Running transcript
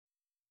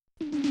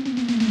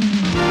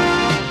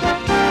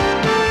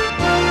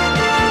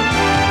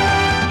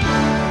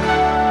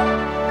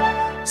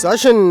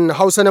Sashen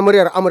Hausa na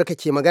muryar Amurka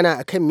ke magana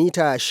a kan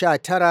mita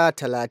 19,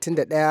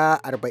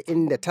 31,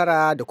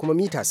 49 da kuma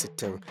mita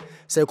 60,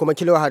 sai kuma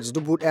kilohertz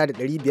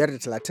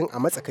 1530 a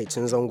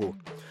matsakaicin zango.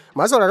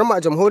 Masu mu a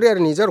jamhuriyar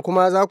Nijar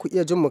kuma za ku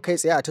iya jin mu kai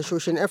tsaye a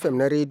tashoshin FM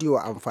na rediyo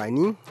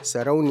amfani,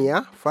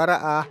 sarauniya,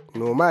 fara'a,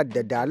 Noma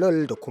da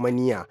Dalol da kuma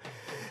niya.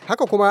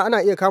 Haka kuma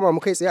ana iya kama mu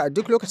kai tsaye a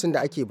duk lokacin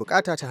da ake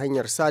bukata ta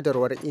hanyar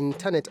sadarwar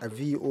intanet a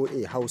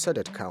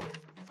voahausa.com.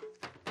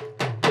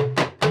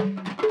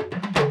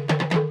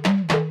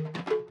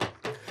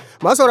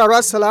 Masauraro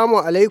assalamu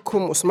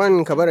alaikum,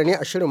 Usman Kabara ne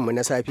a shirinmu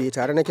na safe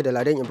tare nake da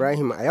Ladan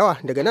Ibrahim a yawa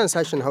daga nan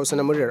sashen Hausa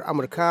na muryar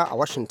Amurka a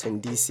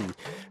Washington DC.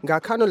 Ga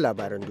kanun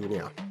labaran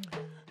duniya.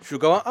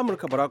 Shugaban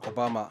Amurka Barack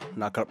Obama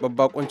na karɓar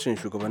bakuncin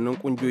shugabannin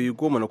ƙungiyoyi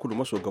 10 na kudu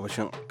maso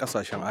gabashin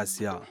ƙasashen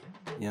Asiya.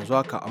 Yanzu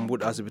haka an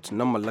buɗe asibitin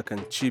nan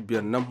mallakan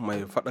cibiyar nan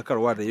mai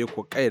faɗakarwa da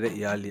yako ƙayyade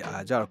iyali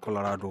a jihar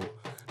Colorado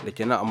da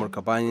ke nan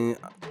Amurka bayan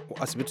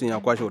asibitin ya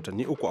kwashe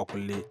watanni 3 a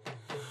kulle.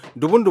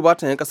 Dubun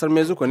dubatan 'yan kasar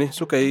Mexico ne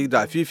suka yi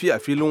da fifi a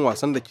filin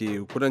wasan da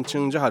ke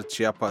kudancin jihar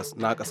Chiapas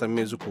na kasar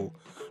Mexico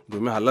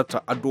domin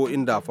halartar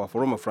addu'o'in da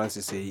Fafaroma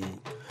Francis ya yi.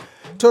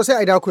 To sai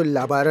a dakun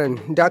labaran,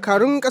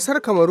 dakarun kasar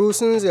Kamaru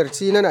sun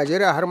ziyarci na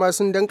Najeriya har ma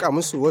sun danka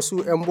musu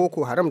wasu 'yan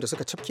Boko Haram da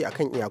suka cafke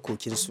akan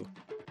iyakokinsu.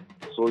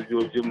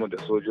 Sojojinmu da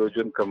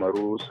sojojin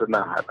Kamaru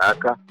suna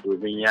haɗaka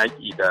domin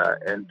yaƙi da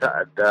 'yan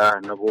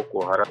ta'adda na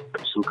Boko Haram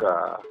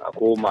suka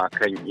koma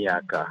kan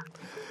iyaka.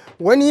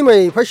 Wani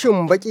mai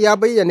fashin baki ya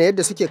bayyana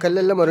yadda suke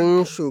kallon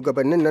lamarin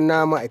shugabannin nan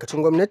na ma'aikatan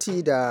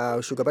gwamnati da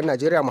shugaban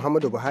Najeriya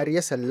Muhammadu Buhari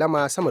ya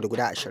sallama sama da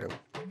guda 20.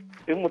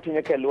 In mutum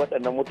ya kalli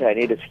waɗannan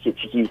mutane da suke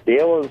ciki, da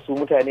yawan su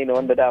mutane ne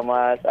wanda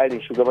dama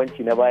tsarin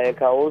shugabanci na baya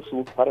kawo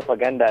su,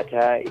 farfaganda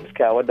ta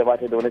iska wadda ba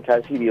ta da wani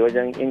tasiri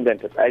wajen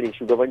inganta tsarin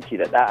shugabanci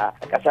da da'a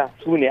a ƙasa,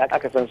 su ne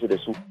aka san su da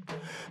su.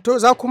 To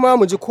za kuma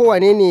mu ji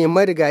kowane ne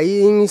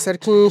marigayin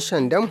sarkin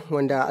Shandam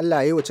wanda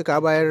Allah ya yi wa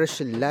cika bayan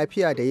rashin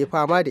lafiya da ya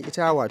fama da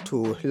ita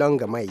wato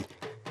Longamai.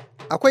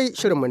 Akwai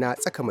shirinmu na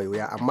tsaka mai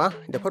wuya amma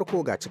da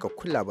farko ga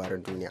cikakkun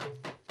labaran duniya.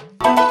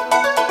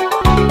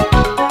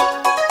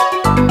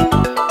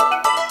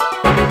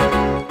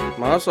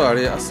 Masu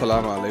saurare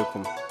assalamu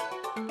alaikum.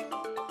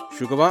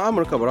 Shugaban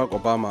Amurka Barack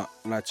Obama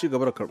na ci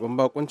gaba da karɓar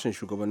bakuncin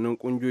shugabannin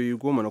ƙungiyoyi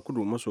 10 na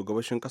kudu maso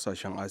gabashin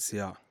ƙasashen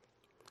Asiya.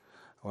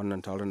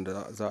 Wannan taron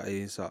da za a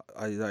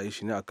yi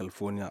shi ne a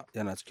California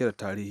yana cike da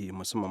tarihi,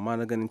 musamman ma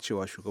na ganin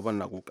cewa shugaban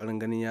na kokarin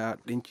ganin ya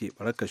ɗinke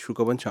barakar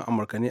shugabancin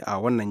Amurka ne a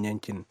wannan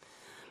yankin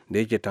da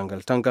yake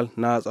tangal-tangal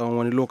na tsawon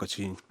wani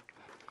lokaci.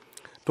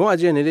 Tun a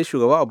jiya ne dai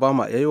shugaba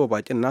Obama ya yi wa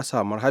bakin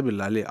nasa marhabin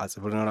lale a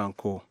tsibirin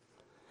Ranko.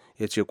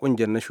 Ya ce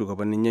kungiyar na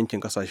shugabannin yankin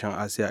kasashen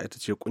Asiya ita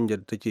ce kungiyar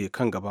da take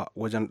kan gaba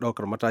wajen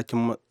ɗaukar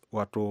matakin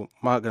wato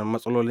maganin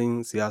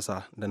matsalolin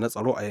siyasa da na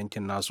tsaro a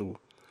yankin nasu.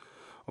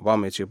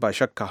 Obama ya ce ba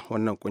shakka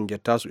wannan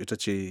kungiyar tasu ita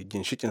ce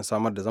ginshikin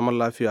samar da zaman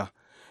lafiya,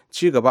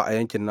 ci gaba a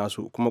yankin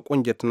nasu, kuma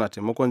kungiyar tana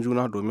taimakon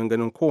juna domin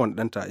ganin kowane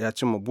ɗanta ya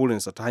cimma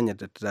burinsa ta hanyar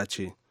da ta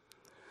dace.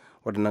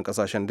 Waɗannan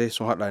ƙasashen dai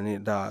sun haɗa ne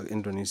da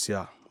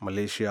Indonesia,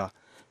 Malaysia,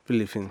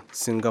 Philippines,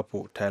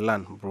 Singapore,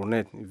 Thailand,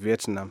 Brunei,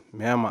 Vietnam,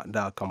 Myanmar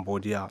da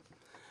Cambodia.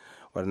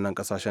 Waɗannan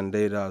ƙasashen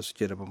dai da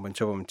suke da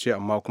bambance-bambance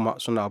amma kuma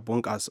suna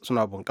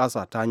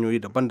bunƙasa ta hanyoyi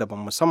daban-daban,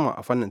 musamman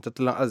a fannin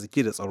tattalin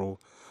arziki da tsaro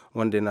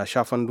wanda yana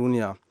shafan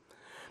duniya.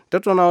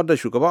 Tattaunawar da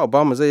shugaba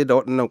Obama zai yi da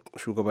waɗannan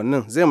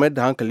shugabannin zai mayar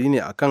da hankali ne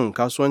akan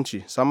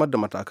kasuwanci, samar da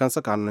matakan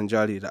saka hannun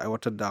jari da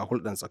aiwatar da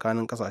hulɗar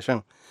tsakanin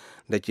ƙasashen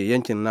da ke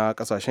yankin na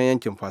ƙasashen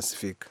yankin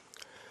Pacific.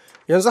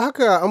 Yanzu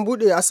haka an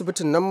buɗe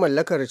asibitin nan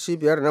mallakar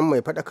cibiyar nan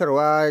mai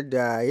faɗakarwa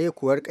da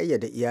yekuwar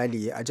ƙayyade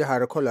iyali a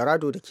jihar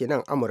Colorado da ke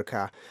nan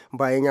Amurka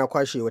bayan ya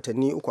kwashe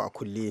watanni 3 a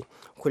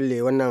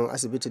kulle wannan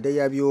asibiti dai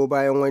ya biyo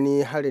bayan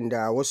wani harin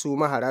da wasu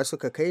mahara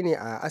suka kai ne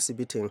a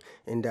asibitin,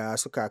 inda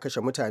suka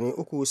kashe mutane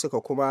 3 suka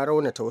kuma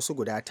raunata wasu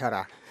guda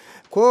 9.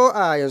 Ko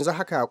a yanzu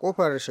haka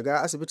kofar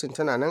shiga asibitin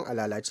tana nan a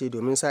lalace,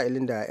 domin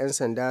sa'ilin da 'yan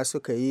sanda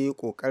suka yi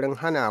ƙoƙarin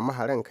hana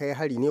maharan kai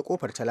hari ne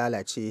kofar ta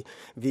lalace.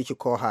 Vicky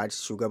Cohart,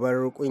 shugabar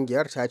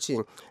ƙungiyar, ta ce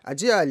a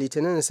jiya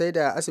Litinin sai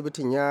da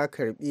asibitin ya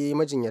karbi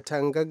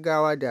majinyatan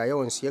gaggawa da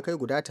yawansu ya kai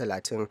guda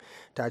 30.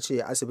 Ta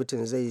ce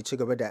asibitin zai ci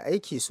gaba da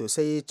aiki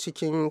sosai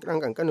cikin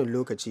ɗan ƙanƙanin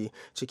lokaci,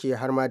 ciki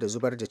har ma da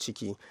zubar da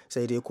ciki.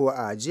 Sai dai ko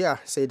a jiya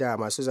sai da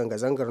masu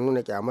zanga-zangar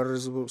nuna kyamar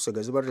su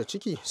ga zubar da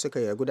ciki suka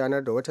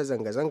gudanar da wata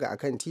zanga-zanga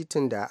akan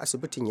titin da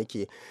asibitin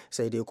yake.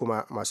 Sai dai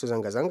kuma masu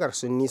zanga-zangar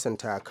sun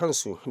nisanta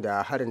kansu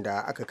da harin da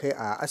aka kai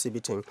a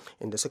asibitin,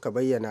 inda suka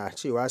bayyana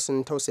cewa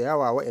sun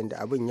tausayawa waɗanda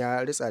abin ya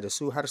ritsa da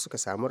su har suka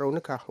samu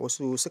raunuka,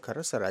 wasu suka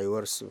rasa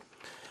rayuwarsu.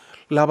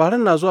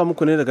 Labaran na zuwa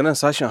muku ne daga nan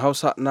sashen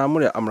Hausa na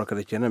muryar Amurka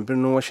da ke nan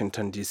birnin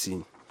Washington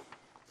DC.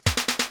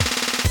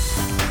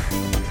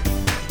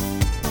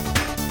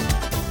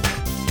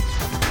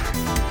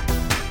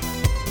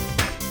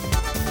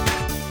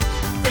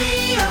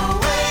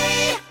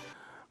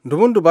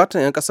 Dubun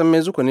dubatan 'yan kasar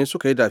Mexico ne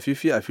suka yi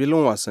dafifi a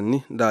filin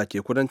wasanni da ke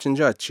kudancin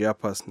jihar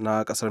Chiapas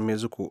na kasar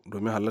Mexico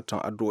domin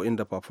halartar addu'o'in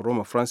da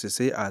Fafaroma Francis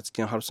sai a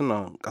cikin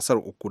harsunan kasar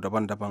 3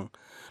 daban-daban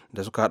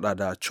da suka hada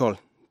da Chol,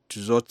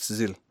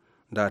 Tzotzil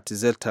da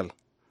Tzeltal.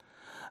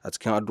 a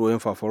cikin addu'o'in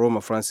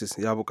Fafaroma Francis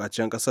ya buƙaci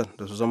 'yan ƙasar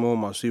da su zama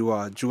masu yi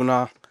wa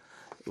juna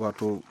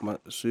wato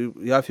su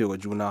yafe wa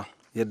juna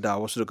yadda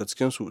wasu daga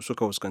cikinsu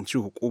suka fuskanci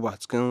hukuma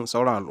cikin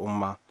sauran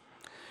al'umma.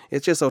 Ya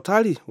ce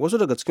sautari wasu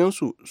daga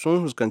cikinsu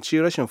sun fuskanci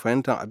rashin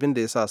fahimtar abin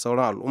da ya sa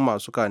sauran al'umma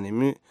suka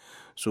nemi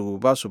su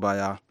ba su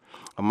baya,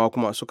 amma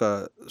kuma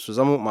su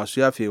zama masu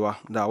yafewa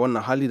da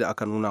wannan hali da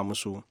aka nuna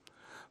musu.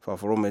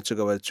 Fafaroma ya ci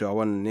gaba da cewa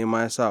wannan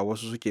nema ya sa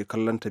wasu suke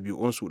kallon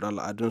tabi'unsu da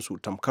al'adunsu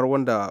tamkar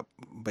wanda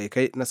bai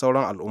kai na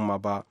sauran al'umma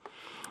ba.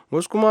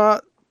 Wasu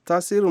kuma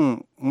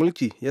tasirin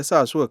mulki ya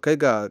sa suka kai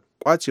ga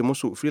kwace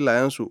musu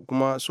filayensu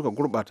kuma suka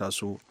gurɓata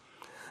su.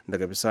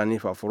 Daga bisani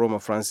Fafaroma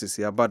Francis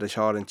ya ba da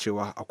shawarar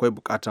cewa akwai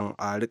bukatan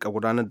a rika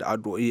gudanar da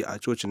addu'o'i a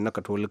cocin na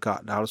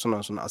Katolika da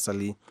harsunansu na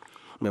asali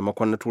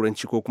maimakon na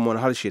Turanci ko kuma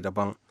wani harshe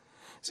daban.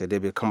 Sai dai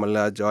bai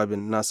kammala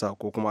jawabin nasa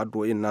ko kuma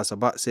addu'o'in nasa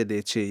ba, sai da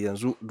ya ce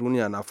yanzu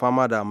duniya na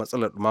fama da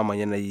matsalar ɗumaman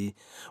yanayi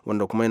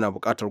wanda kuma yana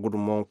buƙatar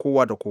gudunmawar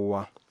kowa da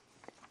kowa.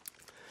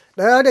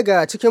 Ɗaya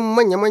daga cikin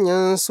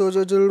manya-manyan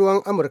sojojin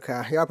ruwan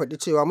Amurka ya faɗi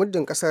cewa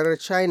muddin ƙasar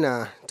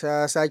China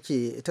ta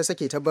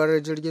sake ta bar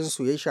jirgin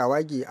su ya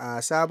shawagi a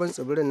sabon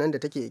tsibirin nan da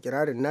take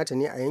ikirarin nata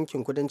ne a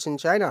yankin kudancin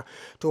China,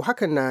 to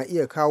hakan na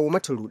iya kawo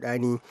mata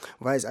rudani.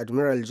 Vice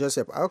Admiral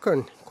Joseph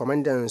Aucoin,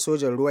 kwamandan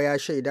sojan ruwa, ya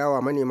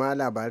shaidawa manema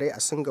labarai a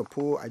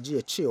Singapore a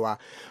jiya cewa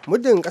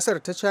muddin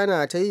ƙasar ta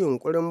China ta yi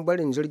yunkurin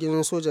barin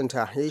jirgin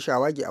sojanta ya yi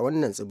shawagi a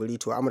wannan tsibiri,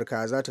 to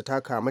Amurka za ta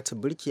taka mata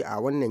birki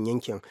a wannan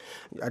yankin.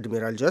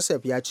 Admiral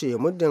Joseph ya ce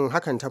muddin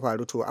hakan ta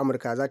faru, to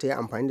Amurka za ta yi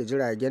amfani da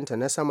jiragenta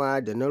na sama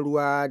da na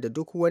ruwa da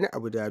duk wani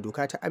abu da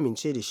doka ta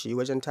amince da shi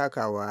wajen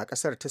takawa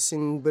kasar ta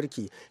Sin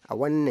birki a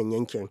wannan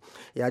yankin.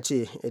 Ya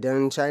ce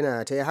idan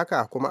China ta yi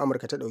haka kuma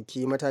Amurka ta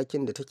ɗauki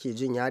matakin da take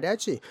jin ya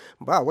dace,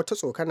 ba wata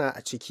tsokana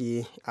a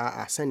ciki,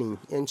 a sanin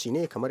yanci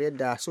ne kamar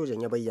yadda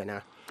sojan ya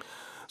bayyana.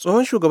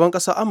 Tsohon shugaban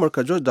ƙasar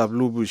Amurka George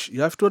W. Bush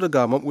ya fito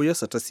daga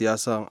maɓuyarsa ta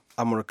siyasar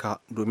Amurka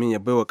domin ya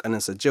baiwa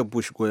ƙaninsa Jeb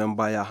Bush goyon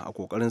baya a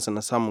ƙoƙarinsa na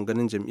samun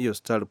ganin jam'iyyar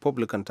ta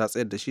Republican ta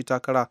tsayar da shi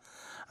takara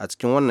a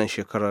cikin wannan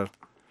shekarar.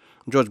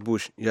 George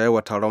Bush ya yi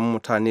wa taron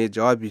mutane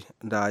jawabi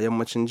da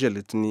yammacin jiya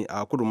Litinin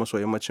a kudu maso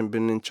yammacin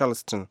birnin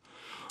Charleston,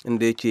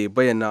 inda yake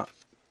bayyana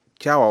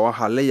kyawawan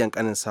halayen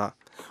ƙaninsa,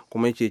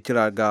 kuma yake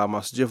kira ga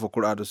masu jefa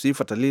kuri'a da su yi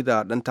fatali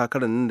da ɗan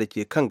takarar nan da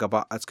ke kan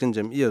gaba a cikin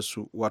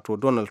jam'iyyarsu, wato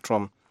Donald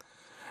Trump.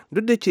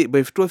 Duk da yake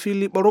bai fito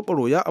fili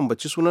baro-baro ya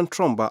ambaci sunan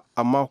Trump ba,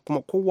 amma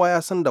kuma kowa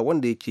ya san da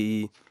wanda yake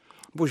yi.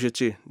 Bush ya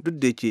ce duk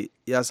da yake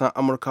ya san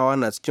Amurkawa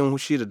na cikin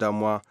hushi da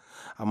damuwa,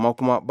 amma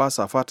kuma ba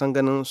sa fatan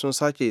ganin sun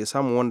sake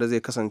samun wanda zai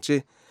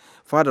kasance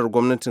fadar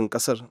gwamnatin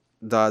kasar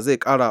da zai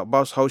kara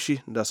ba su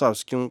haushi da sa su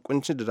cikin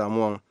kunci da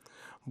damuwan.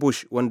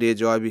 Bush, wanda ya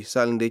jawabi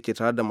salin da yake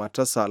tare da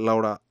matarsa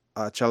Laura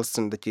a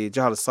Charleston da ke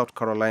jihar South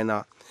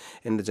Carolina,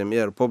 inda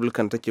jam'iyyar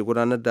Republican take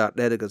gudanar da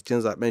ɗaya daga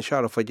cikin zaben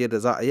share fage da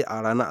za a yi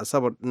a ranar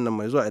Asabar ɗin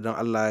mai zuwa idan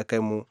Allah ya kai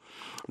mu.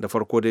 Da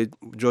farko dai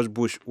George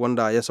Bush,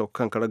 wanda ya sauka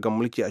kan karagar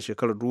mulki a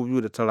shekarar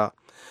 2009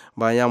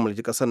 bayan ya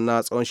mulki ƙasar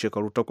na tsawon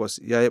shekaru 8,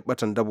 ya yi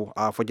batan dabo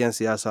a fagen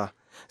siyasa,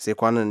 sai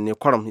kwanan ne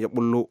kwaram ya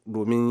bullo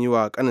domin yi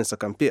wa ƙaninsa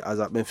kamfe a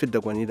zaben fidda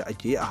gwani da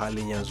ake yi a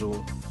halin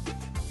yanzu.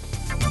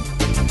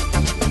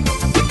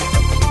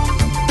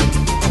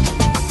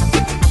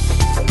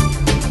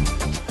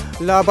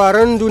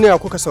 Labaran duniya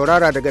kuka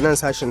saurara daga nan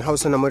sashen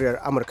Hausa na muryar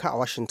Amurka a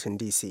Washington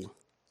DC.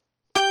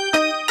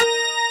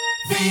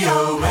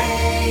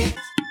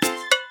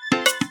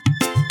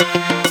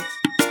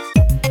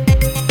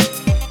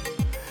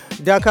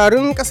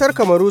 Dakarun kasar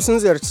Kamaru sun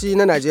ziyarci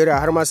na Najeriya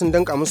har ma sun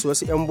danka musu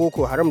wasu 'yan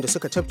Boko Haram da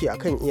suka cafke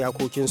akan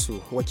iyakokinsu.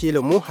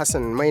 Wakilinmu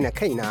Hassan Maina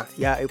Kaina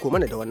ya aiko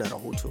mana da wannan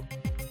rahoto.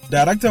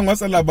 Daraktan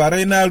watsa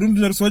labarai na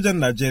rundunar sojan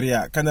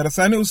Najeriya, Kanar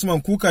Sani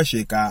Usman Kuka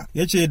Sheka,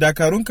 ya ce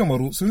dakarun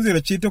Kamaru sun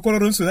ziyarci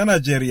takwarorinsu na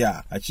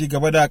Najeriya a ci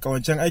gaba da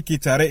kawancen aiki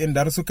tare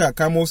inda har suka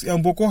kama wasu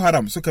 'yan Boko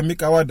Haram suka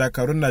mikawa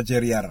dakarun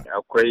Najeriya.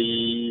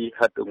 Akwai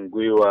haɗin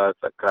gwiwa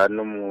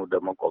tsakaninmu da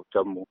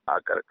makwabtanmu a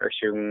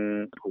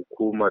ƙarƙashin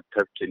hukumar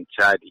tafkin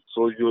Chadi.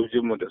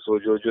 Sojojinmu da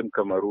sojojin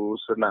Kamaru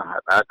suna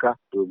haɗaka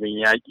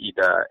domin yaƙi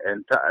da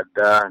 'yan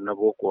ta'adda na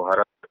Boko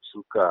Haram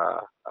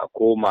suka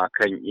koma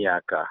kan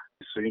iyaka.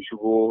 Sun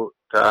shigo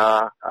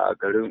ta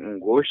garin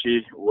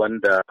Ngoshe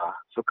wanda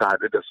suka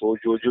haɗu da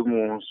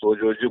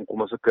sojojin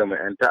kuma suka mai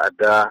 'yan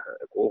ta'adda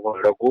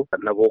kofar rago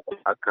na boko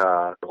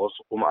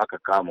wasu kuma aka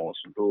kama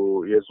wasu.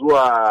 To ya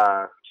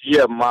zuwa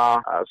jiya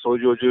ma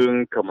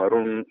sojojin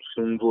Kamarun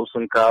sun zo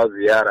sun kawo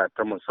ziyara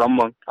ta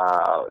musamman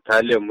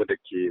a mu da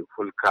ke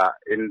Fulka,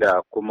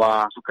 inda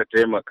kuma suka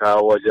taimaka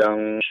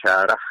wajen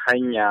share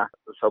hanya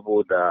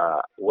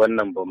saboda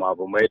wannan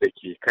bama-bamai da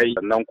ke kai,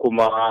 sannan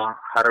kuma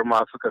har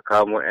ma suka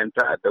kamo 'yan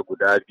ta'adda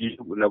guda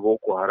biyu na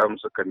Boko Haram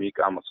suka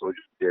mika ma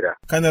sojojin Najeriya.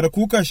 Kanar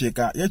Kuka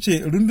Sheka ya ce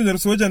rundunar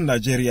sojan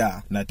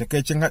Najeriya na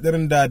takaicin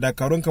hadarin da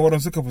dakarun Kamarun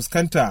suka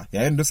fuskanta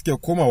yayin da suke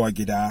komawa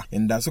gida,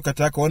 inda suka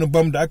taka wani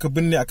bam da aka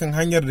binne akan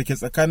hanyar da ke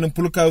tsakanin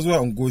Fulka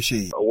zuwa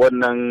Ngoshe.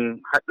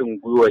 Wannan haɗin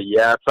gwiwa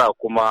ya sa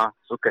kuma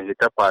suka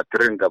hita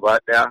fatirin gaba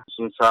ɗaya,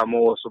 sun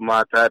samo wasu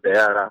mata da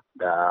yara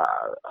da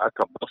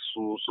aka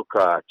basu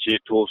suka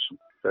ceto su.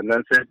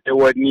 sannan sai dai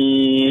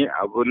wani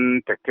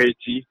abun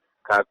takaici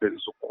kafin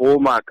su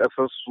koma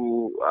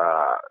ƙasarsu a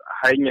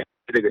hanya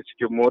daga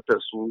cikin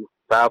motarsu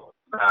ta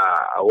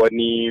a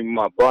wani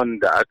mabon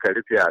da aka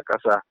rufe a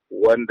ƙasa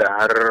wanda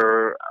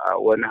har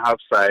wani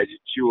hafsa ya ji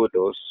ciwo da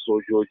wasu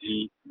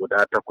sojoji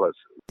guda 8.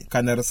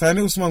 Kanar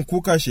Sani Usman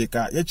Kuka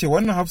Sheka ya ce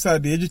wannan hafsa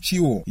da ya ji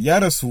ciwo ya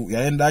rasu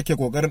yayin da ake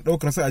kokarin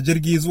ɗaukar sa a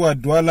jirgi zuwa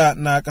Douala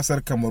na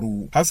ƙasar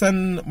Kamaru.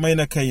 Hassan Mai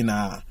na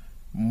kaina,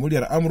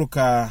 muryar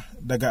Amurka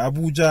daga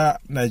Abuja,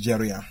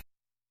 Najeriya.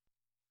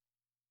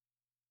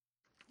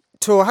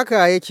 To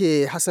haka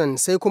yake Hassan,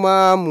 sai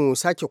kuma mu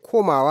sake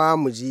komawa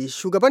mu ji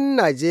shugaban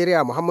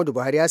Najeriya Muhammadu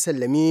Buhari ya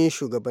sallami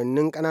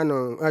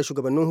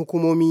shugabannin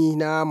hukumomi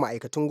na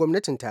ma'aikatan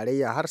gwamnatin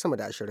tarayya har sama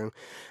da 20.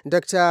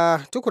 Dr.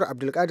 Tukur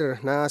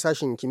Abdulkadir na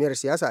sashen kimiyyar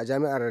siyasa a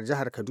jami'ar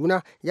jihar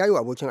Kaduna ya yi wa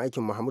abokin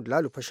aikin Muhammadu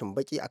Lalu fashin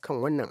baki akan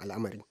wannan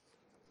al'amari.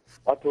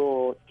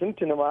 Wato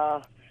tuntuni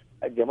ma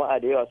jama'a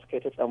da yawa suka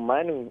yi ta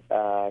tsammanin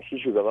shi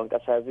shugaban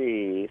kasa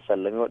zai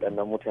sallami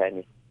waɗannan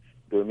mutane.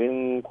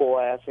 Domin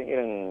kowa ya san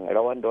irin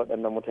rawan da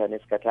waɗannan mutane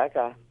suka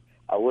taka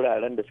a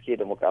wuraren da suke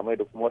da mukamai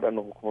da kuma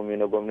waɗannan hukumomi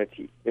na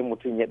gwamnati. In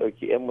mutum ya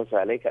ɗauki 'yan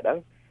misalai kaɗan,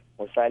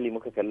 misali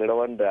muka kalli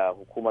rawan da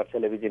hukumar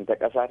talabijin ta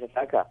ƙasa ta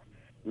taka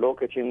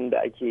lokacin da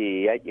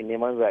ake yaƙin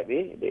neman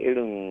zaɓe da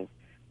irin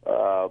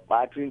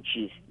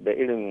ɓatunci da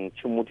irin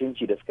cin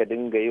mutunci da suka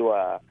dinga yi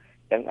wa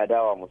 'yan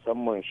adawa,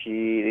 musamman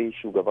shi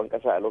shugaban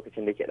ƙasa a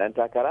lokacin da ke ɗan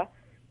takara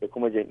da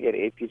kuma jam'iyyar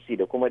APC,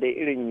 da kuma dai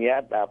irin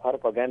yada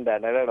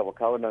farfaganda na rarraba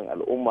kawunan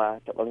al'umma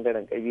ta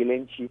bangaren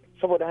kabilanci.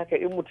 Saboda haka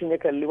in mutum ya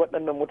kalli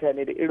waɗannan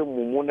mutane da irin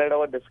mummunan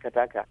rawar da suka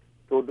taka,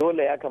 to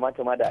dole ya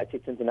kamata ma da a ce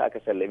tuntuna aka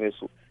sallame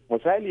su.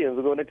 Misali yanzu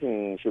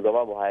gwamnatin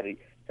shugaba Buhari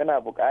tana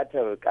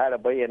buƙatar ƙara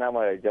bayyana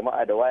ma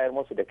jama'a da wayar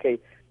musu da kai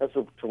na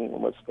su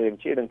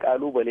fahimci irin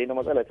ƙalubale na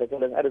matsalar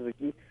tattalin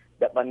arziki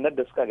da ɓannar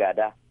da suka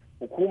gada.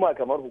 Hukuma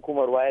kamar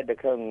hukumar wayar da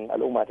kan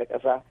al'umma ta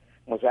ƙasa,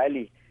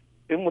 misali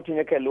in mutum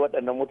ya kalli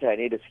waɗannan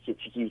mutane da suke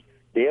ciki,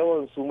 da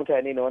yawan su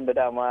mutane ne wanda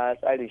dama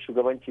tsarin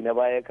shugabanci na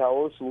baya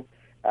kawo su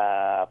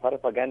a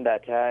farfaganda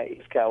ta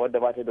iska wadda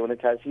ba ta da wani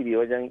tasiri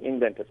wajen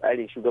inganta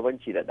tsarin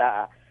shugabanci da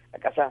da'a a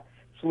ƙasa,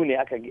 su ne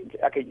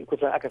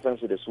kusan aka san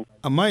su da su.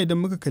 Amma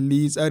idan muka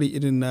kalli tsari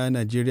irin na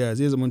Najeriya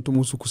zai zama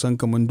musu kusan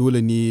kamar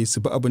dole ne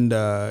su bi abin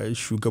da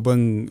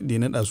shugaban da ya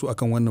naɗa su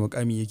akan wannan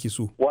mukami yake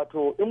so.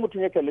 Wato in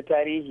mutum ya kalli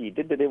tarihi,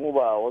 duk da dai mu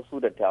ba wasu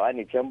dattawa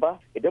ne can ba,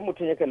 idan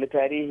mutum ya kalli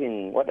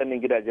tarihin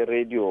waɗannan gidajen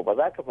rediyo ba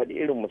za ka faɗi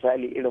irin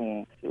misali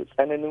irin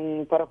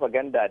tsananin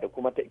farfaganda da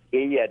kuma ta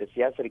ƙiyayya da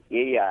siyasar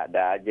ƙiyayya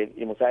da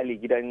misali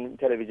gidan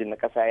talabijin na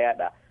ƙasa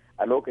yaɗa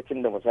a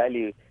lokacin da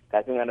misali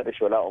kafin a naɗa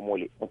Shola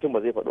Omole, mutum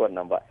ba zai faɗi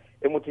wannan ba.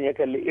 In mutum ya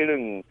kalli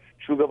irin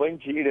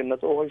shugabanci irin na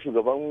tsohon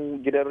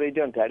shugaban gidan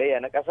rediyon tarayya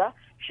na ƙasa,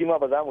 shi ma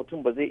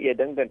mutum ba zai iya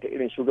danganta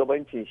irin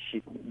shugabancin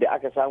shi da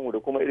aka samu da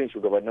kuma irin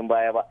shugabannin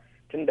baya ba.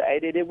 Tunda ai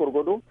daidai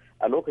gwargwado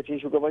a lokacin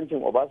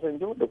shugabancin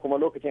Obasanjo da kuma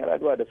lokacin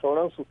Raduwa da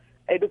sauransu,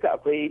 ai duka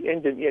akwai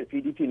 'yan jam'iyyar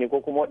PDP ne ko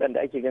kuma waɗanda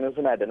ake ganin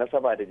suna da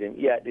nasaba da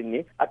jam'iyya din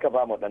ne aka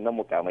ba waɗannan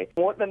mukamai.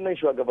 Kuma waɗannan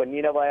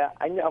shugabanni na baya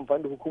an yi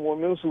amfani da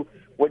hukumominsu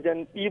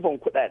wajen ɗiban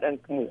kuɗaɗen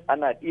mu,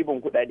 ana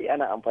ɗiban kuɗaɗe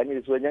ana amfani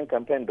da su wajen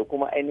kamfen da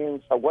kuma ainihin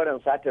tsagwaron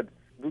satar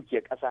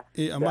dukiyar ƙasa.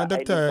 Amma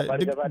dakta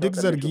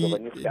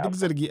duk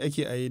zargi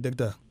ake a yi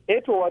dakta.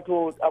 To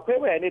wato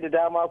akwai bayanai da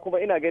dama kuma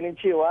ina ganin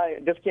cewa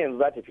gaskiya yanzu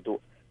za ta fito.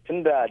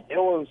 Tunda da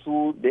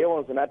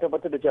yawansu na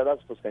tabbatar da cewa za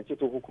su fuskanci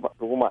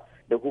tuhuma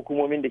da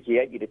hukumomin da ke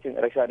yaƙi da cin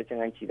rashawa da cin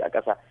hanci da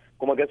ƙasa,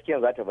 kuma gaskiya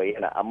za ta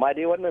bayyana. Amma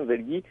dai wannan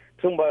zargi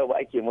tun ba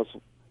ake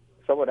musu,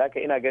 saboda haka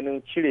ina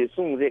ganin cire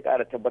sun zai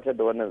ƙara tabbatar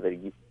da wannan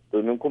zargi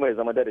domin kuma ya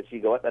zama darasi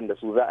ga waɗanda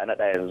su za a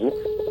naɗa yanzu.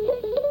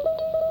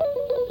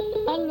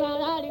 Allah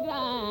ya riga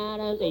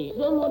rantsi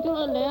don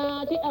mutumin da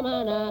ya ci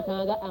amana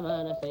kaga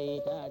amana sai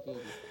ta ce.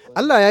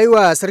 Allah ya yi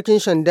wa sarkin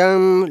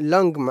Shandan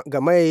Long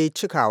Gamai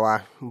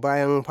cikawa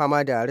bayan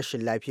fama da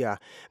rashin lafiya.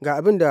 Ga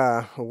abin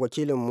da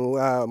wakilinmu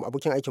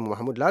abokin aikinmu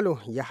Muhammad Lalo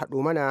ya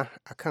haɗo mana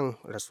akan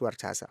rasuwar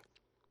tasa.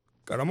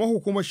 Ƙaramar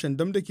hukumar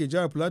Shandam da ke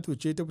jihar Plateau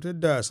ce ta fitar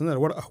da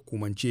sanarwar a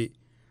hukumance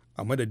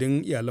a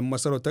madadin iyalan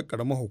masarautar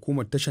ƙaramar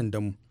hukumar ta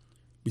Shandam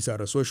bisa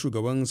rasuwar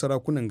shugaban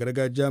sarakunan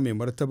gargajiya mai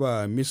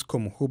martaba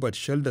Miscom Hubert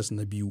Sheldas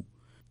na biyu.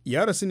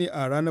 Ya rasu ne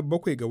a ranar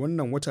 7 ga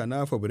wannan wata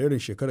na Fabrairun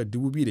shekarar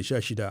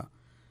 2016.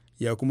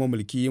 Ya kuma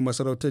mulki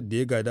masarautar da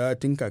ya gada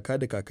tun kaka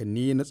da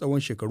kakanni na tsawon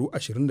shekaru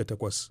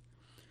 28.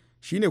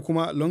 Shi ne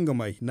kuma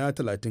Longamai na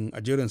 30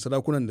 a jerin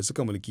sarakunan da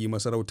suka mulki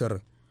masarautar.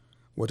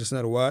 Wata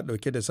sanarwa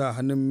dauke da sa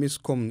hannun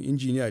Miscom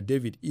injiniya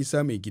David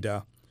Isa mai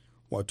gida,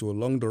 wato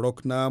Long the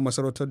Rock na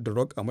masarautar the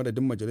Rock a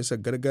madadin majalisar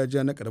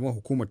gargajiya na karamar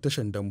hukumar ta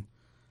Shandam,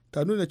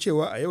 ta nuna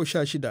cewa a yau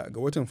 16 ga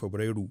watan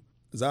Fabrairu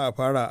za a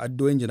fara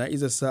addu'o'in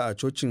jana'izarsa a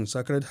cocin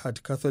Sacred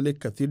Heart Catholic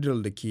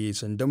Cathedral da ke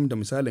Shandam da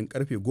misalin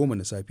karfe 10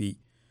 na safe.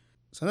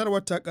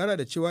 Sanarwar ta kara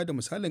da cewa da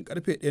misalin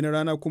karfe 1 na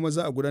rana kuma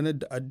za a gudanar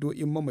da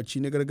addu'o'in mamaci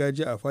na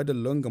gargajiya a fadar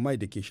Longamai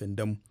da ke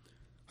Shandam.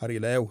 Har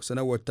ila yau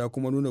sanarwar ta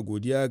kuma nuna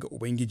godiya ga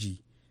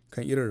Ubangiji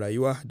kan irin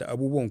rayuwa da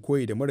abubuwan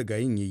koyi da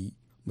marigayin ya yi,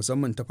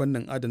 musamman ta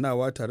fannin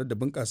adanawa tare da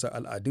bunƙasa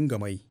al'adun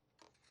Gamai.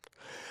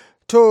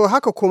 To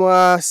haka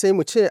kuma sai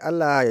mu ce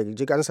Allah ya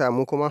ji kansa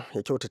mu kuma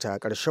ya kyautata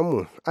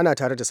ƙarshenmu. Ana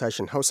tare da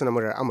sashen Hausa na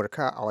murar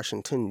Amurka a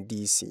Washington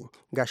DC.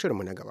 Ga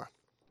shirinmu na gaba.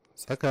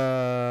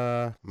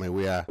 Tsaka mai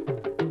wuya.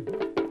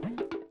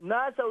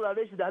 Na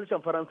saurare shi da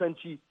harshen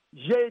Faransanci.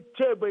 Je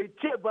ce bai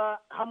ce ba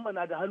Hamma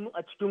na da hannu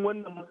a cikin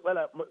wannan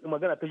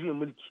magana ta juyin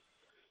mulki.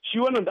 Shi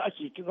wannan da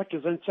ake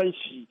zancen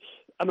shi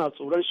ana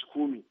tsoron shi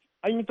komi.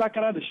 An yi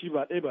takara da shi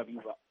ba ɗaya ba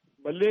biyu ba.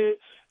 Balle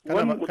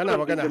kana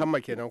magana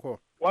Hamma kenan ko?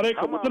 Warai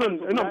ka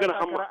ina magana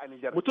Hamma.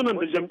 Mutunan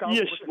da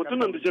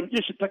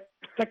jam'iyyar shi ta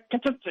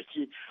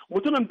kacaccake.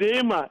 Mutunan da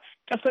ya ma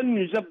ƙasar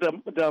Nijar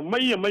da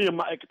maye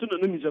ma'aikatan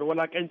na Nijar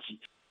walakanci.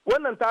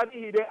 Wannan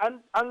tarihi dai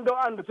an ga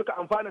wanda suka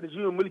amfana da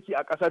juyin mulki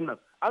a ƙasar nan,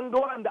 an ga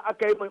wanda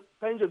aka yi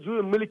canja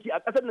juyin mulki a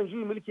ƙasar nan.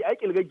 Juyin mulki ai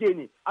kilgagge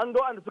ne, an ga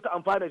wanda suka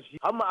amfana da shi.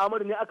 Hamma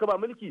Ahmadu ne aka ba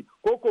mulki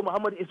ko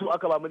Muhammad Isu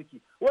aka ba mulki.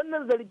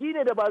 Wannan zargi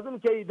ne da Bazum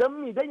ke yi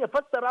dan ya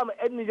fassara ma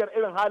 'yan Nijar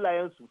irin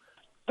halayensu.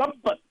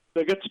 Tabbas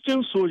daga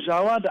cikin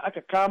sojawa da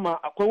aka kama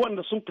akwai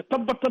wanda sun ka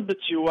tabbatar da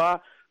cewa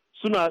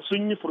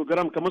sun yi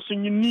program kamar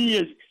sun yi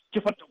niyyar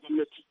kifar da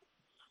gwamnati.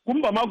 Kun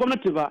ba ma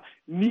gwamnati ba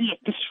niyyar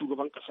kashe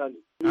shugaban kasa ne.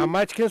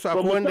 Amma cikin su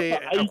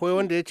akwai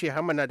wanda ya ce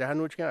Hamma na da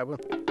hannu cikin abin.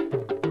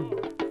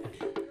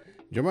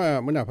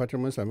 Jama'a muna fatan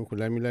mun sami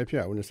kulami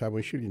lafiya a wani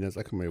sabon shiri na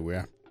tsaka mai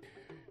wuya.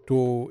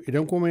 To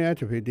idan kuma ya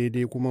tafi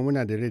daidai kuma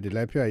muna da rai da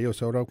lafiya yau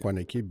sauran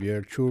kwanaki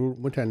 5 cur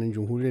mutanen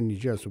jamhuriyar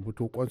Nijar su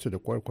fito kwansu da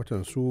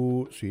kwarkwatan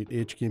su yi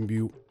ɗaya cikin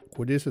biyu.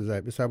 Ko dai su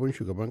zaɓi sabon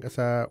shugaban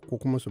ƙasa ko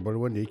kuma su bar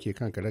wanda yake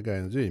kan karaga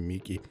yanzu ya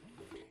miƙe.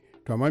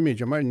 To amma me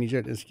jama'ar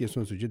Nijar din suke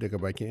son su ji daga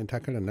bakin 'yan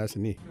takarar nasu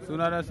ne?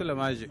 Sunana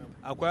Sulemaji.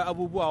 Akwai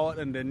abubuwa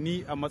waɗanda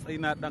ni a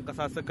matsayina ɗan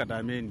ƙasa suka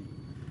dame ni.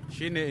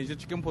 Shine in ji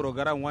cikin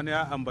program wani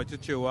ya ambaci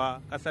cewa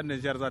ƙasar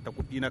Nijar za ta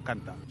kuɗi na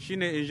kanta.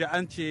 Shine in ji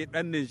an ce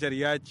ɗan Nijar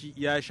ya ci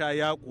ya sha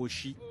ya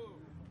ƙoshi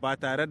ba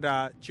tare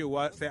da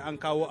cewa sai an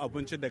kawo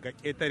abinci daga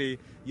ƙetare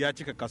ya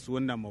cika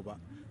kasuwannan mu ba.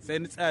 Sai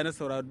ni tsaya na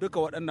saurari duka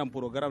waɗannan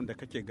program da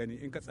kake gani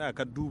in ka tsaya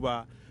ka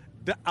duba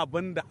duk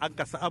abin da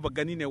aka saba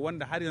gani ne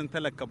wanda har yanzu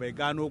talaka bai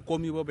gano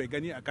komi ba bai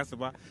gani a kasu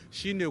ba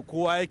shine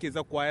kowa yake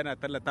zakuwa yana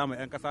tallata ma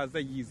 'yan kasa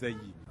zai yi.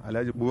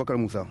 Alhaji Bubakar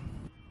Musa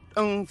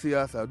ɗan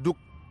siyasa duk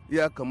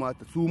ya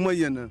kamata su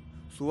manyan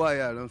su wa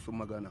yaran su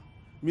magana.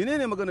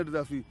 Menene magana da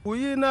za su yi? Ku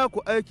yi naku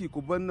aiki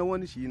ku bar na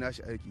wani shi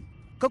nashi aiki.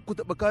 Kar ku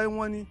taɓa kayan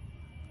wani,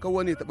 kar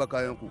wani taɓa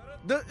kayan ku.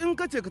 Dan in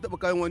ka ce ka taɓa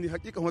kayan wani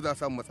hakikan za a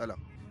samu matsala.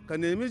 Ka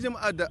nemi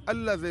jama'a da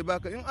Allah zai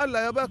baka, in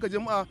Allah ya baka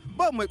jama'a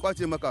ba mai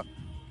kwace maka.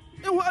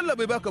 In Allah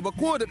bai baka ba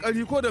ko da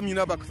ƙarfi ko da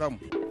mina baka samu.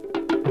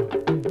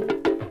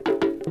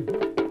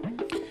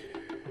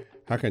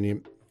 Haka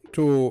ne.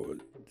 To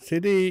sai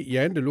dai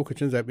yayin da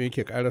lokacin zaɓe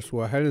yake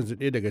karasuwa har yanzu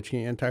ɗaya daga cikin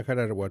 'yan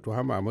takarar wato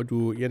Hamma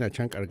Ahmadu yana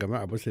can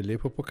kargama a bisa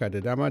laifuffuka da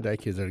dama da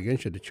ake zargin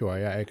shi da cewa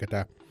ya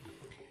aikata.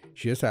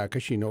 Shi yasa a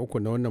kashi na 3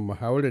 na wannan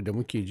muhawarar da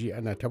muke ji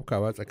ana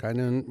tafkawa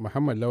tsakanin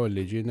Muhammad Lawal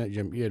Leje na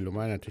jam'iyyar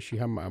Lumana ta shi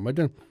Hamma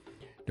Ahmadun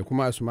da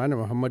kuma Asmanu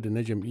Muhammadu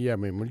na jam'iyya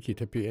mai mulki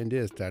ta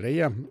PNDS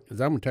tarayya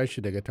za mu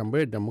tashi daga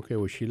tambayar da muka yi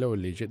wa shi Lawal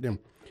Leje din.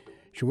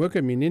 Shin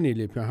waka menene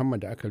laifin Hamma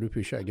da aka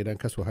rufe shi a gidan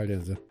kaso har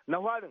yanzu?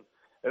 Na farin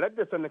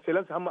radda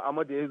sannan Hamma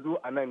Ahmadu ya zo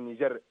a nan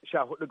Nijar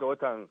 14 ga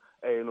watan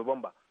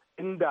Nuwamba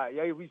inda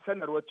ya yi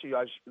sanarwar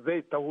cewa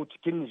zai taho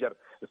cikin Nijar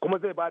kuma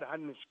zai ba da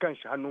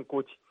hannun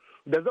koti.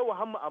 Da zawa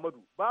Hamma Ahmadu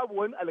babu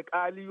wani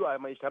alkali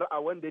mai shari'a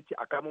wanda ya ce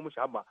a kama mishi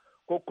Hamma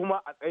ko kuma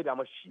a tsaida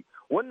mashi.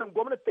 Wannan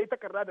gwamnati ta yi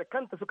takarda da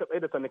kanta suka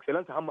tsaida san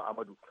excellence Hamma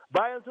Ahmadu.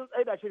 Bayan sun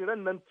tsaida shi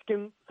ran nan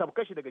cikin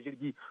sabkar shi daga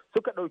jirgi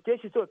suka ɗauke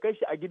shi suka kai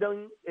shi a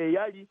gidan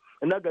yari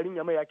na garin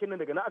Yamai yakin nan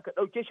daga nan aka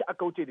ɗauke shi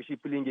aka wuce da shi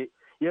Filinge.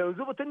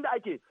 Yanzu mutum da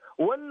ake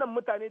wannan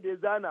mutane da ya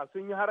zana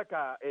sun yi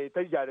haraka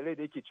ta jarirai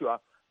da yake cewa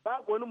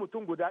babu wani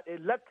mutum guda ɗaya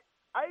lak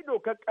ai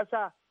dokar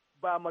ƙasa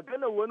ba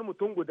maganar wani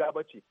mutum guda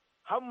ba ce.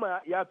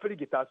 Hamma ya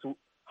firgita su,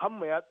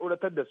 Hamma ya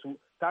tsoratar da su,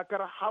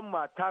 takar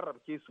Hamma ta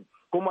rabke su,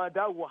 kuma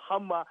dawo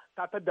Hamma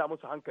ta tadda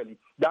musu hankali.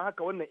 Don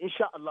haka wannan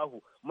insha Allahu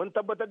mun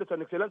tabbatar da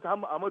Son Excellence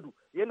Hamma Ahmadu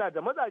yana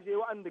da mazaje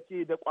waɗanda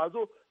ke da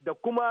ƙwazo da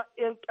kuma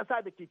 'yan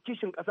ƙasa da ke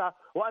kishin ƙasa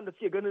waɗanda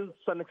suke ganin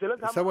Son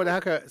Excellence Hamma.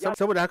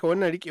 Saboda haka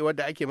wannan riƙewar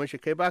da ake mashi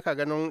kai baka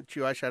ganin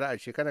cewa shari'a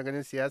ce kana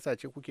ganin siyasa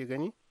ce kuke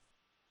gani?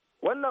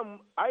 Wannan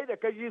ai da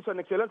kaji Son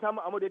Excellence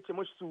Hamma Ahmadu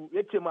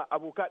ya ce ma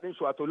aboka ɗin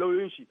shi wato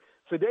lauyoyin shi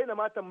su daina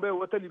ma tambayar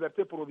wata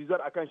liberté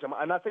provisoire akan shi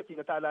ma'ana saki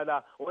na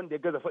talala wanda ya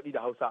gaza faɗi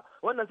da Hausa.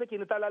 Wannan saki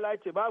na talala ya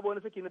ce babu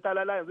wani saki na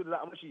talala yanzu da za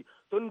a mashi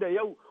tun da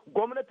yau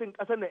gwamnatin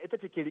ƙasar nan ita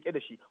ce ke rike da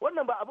shi.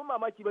 Wannan ba abin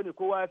mamaki bane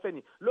kowa ya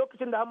sani.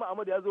 Lokacin da Hamma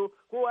Ahmadu ya zo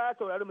kowa ya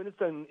saurari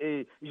ministan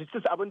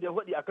justice abin da ya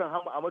faɗi akan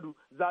Hamma Ahmadu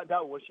za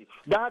dawowar shi.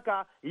 Don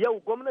haka yau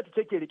gwamnati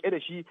ce ke rike da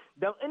shi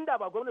dan inda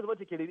ba gwamnati ba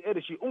ce ke rike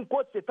da shi in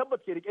ko ce tabbas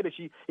ke rike da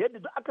shi yadda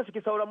duk aka saki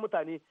sauran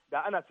mutane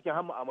da ana cikin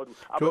Hamma Ahmadu.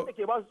 Abin da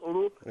ke ba su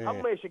tsoro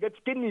Hamma ya shiga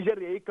cikin Nijar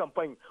ya yi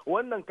kamfani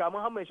wannan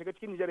kamun Hamma ya shiga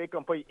cikin Nijar ya yi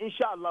kamfani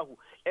insha Allahu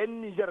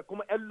 'yan Nijar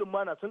kuma 'yan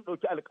Lumana sun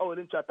ɗauki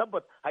alƙawarin cewa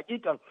tabbas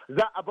hakikan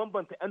za a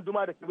bambanta 'yan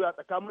duma da kibiya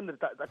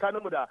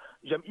tsakaninmu da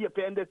jam'iyyar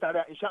PND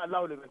tarayya insha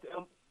Allahu da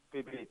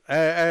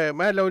 'yan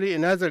Mai Lauri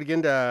ina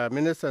zargin da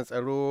ministan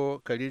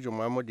tsaro Kariju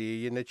Mahmud ya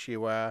yi na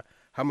cewa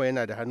Hama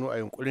yana da hannu a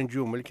yunkurin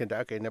juyin mulkin da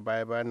aka yi na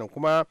baya bayan nan,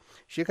 kuma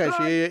shi kan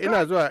shi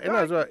ina zuwa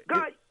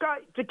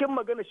kai cikin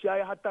magana shi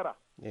yayi hattara.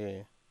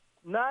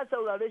 Na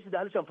saurare shi da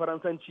harshen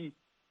Faransanci.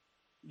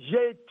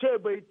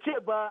 Bai ce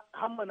ba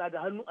Hamma na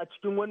da hannu a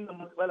cikin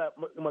wannan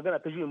magana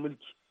ta juyin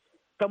mulki.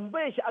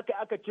 Tambayar shi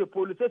aka ce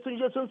polisai sun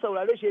je sun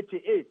saurare shi ya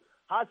ce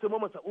Hasimu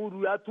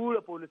Masa'udu ya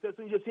tura polisai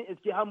sun je sun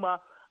iske Hamma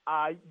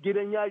a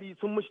gidan yari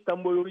sun mishi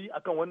tambayoyi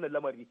akan wannan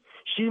lamari.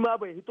 Shi ma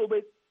bai hito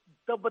bai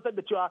tabbatar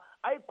da cewa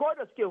ai ko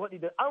da suke faɗi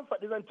da an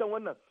faɗi zancen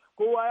wannan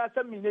kowa ya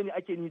san menene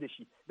ake ni da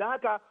shi. Don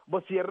haka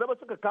ba su yarda ba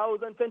suka kawo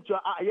zancen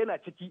cewa a'a yana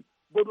ciki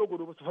godo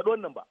ba su faɗi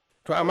wannan ba.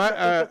 To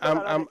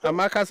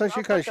amma ka san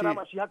shi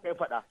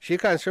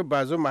kan shi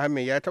Bazoum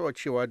Muhammad ya taɓa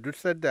cewa duk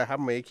sadda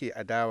Hamma yake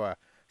adawa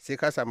sai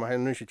ka samu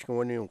hannun shi cikin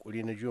wani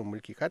yunkuri na juyin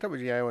mulki. Ka taɓa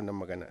jin yayi wannan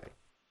magana?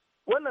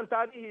 Wannan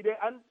tarihi dai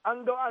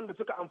an ga wanda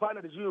suka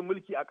amfana da juyin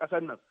mulki a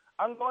ƙasar nan,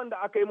 an ga wanda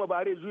aka yi ma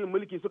bare juyin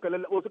mulki suka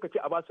lallabo suka ce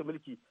a ba su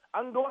mulki,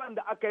 an ga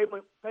wanda aka yi ma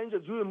Tanja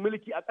juyin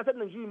mulki a ƙasar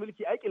nan. Juyin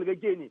mulki ai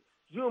kilgagge ne,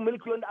 juyin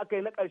mulki wanda aka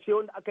yi na ƙarshe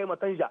wanda aka yi ma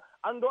Tanja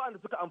an ga wanda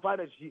suka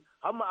amfana da shi.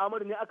 Hamma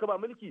Ahmadu ne aka ba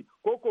mulki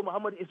ko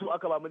Muhammad Isu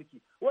aka ba mulki.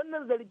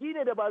 Wannan zargi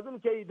ne da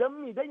Bazoum ke yi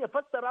dan ya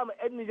fassara ma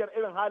 'yan Nijar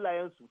irin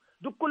halayensu.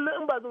 Duk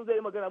kullum in Bazoum zai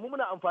yi magana mu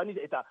muna amfani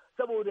da ita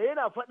saboda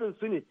yana faɗin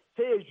su ne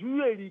sai ya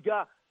juye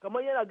riga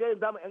kamar yana gayin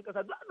zama 'yan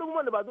kasa. Duk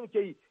abubuwan da Bazoum ke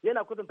yi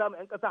yana kwatanta ma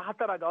 'yan kasa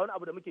hatara ga wani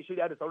abu da muke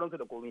shirya da sauransu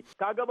da komai.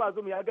 Kaga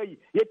Bazoum ya gayi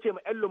ya ce ma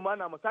 'yan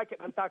lumana mu sake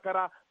dan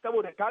takara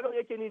saboda kaga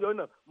yake ni da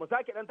wannan mu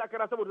sake dan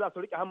takara saboda za su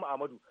rike Hamma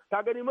Ahmadu.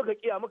 Ka gani muka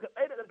kiya muka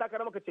tsaye da dan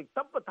takara muka ce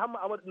tabbata Hamma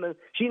Ahmadu nan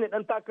shine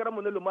dan takarar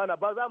mu na lumana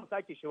ba za mu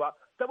sake shi ba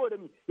saboda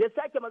ya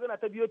sake magana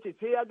ta biyo ce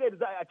sai ya ga yadda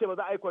za a ce ba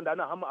za a yi kwanda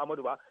nan Hamma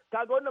Ahmadu ba.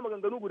 Kaga wannan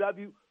maganganu guda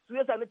biyu su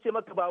yasa na ce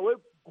maka ba wai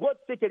God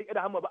take rike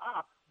da Hamma ba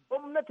a'a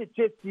gwamnati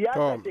ce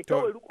siyasa ce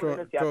kawai riko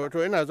na siyasa.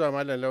 To ina zuwa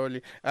Malam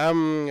Lawali.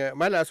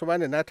 Malam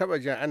Asumani na taba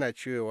jin ana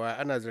cewa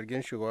ana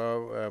zargin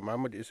shugaba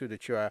Muhammad Isu da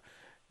cewa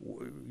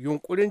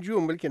yunkurin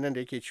juyin mulkin nan da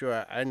yake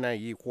cewa ana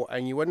yi ko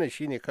an yi wannan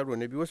shine karo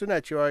na biyu. Wasu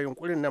na cewa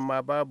yunkurin nan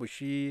ma babu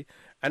shi,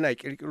 ana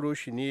kirkiro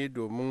shi ne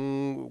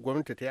domin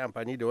gwamnati ta yi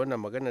amfani da wannan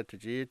magana ta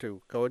je ta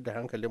kawar da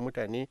hankalin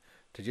mutane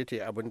ta je ta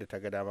yi abin da ta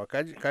ga dama.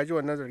 Ka ji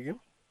wannan zargin?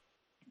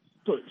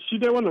 To shi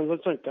dai wannan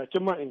zancen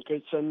kakin ma in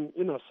kai can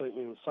ina son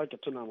in sake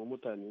tuna ma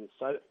mutane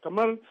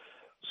kamar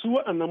su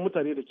waɗannan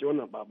mutane da ke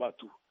wannan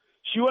babatu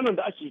shi wannan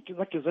da ake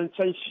zake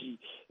zancen shi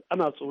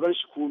ana tsoron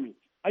shi komi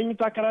an yi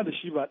takara da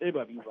shi ba ɗaya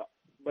ba biyu ba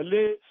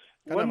balle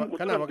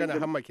kana magana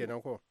Hamma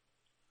kenan ko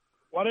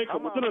warai ka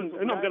mutunan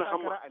ina magana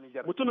Hamma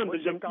mutunan da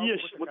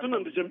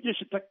jam'iyyar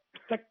shi ta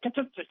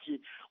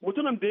kacaccake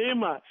mutunan da ya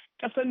ma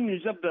ƙasar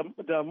Nijar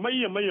da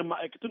maye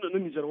ma'aikatan na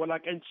Nijar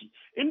walakanci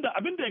inda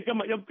abin da ya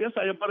gama ya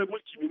sa ya bar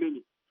mulki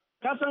ne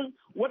ka san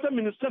wata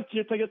ministar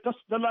ce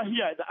ta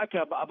lahiya da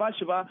aka ba a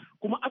bashi ba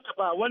kuma aka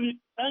ba wani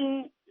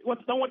dan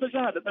wata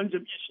jiha da dan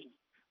jam'iyyar shi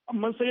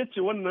amma sai ya ce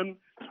wannan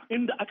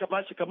inda aka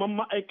bashi kamar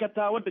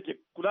ma'aikata wadda ke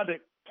kula da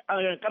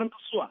karanta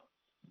suwa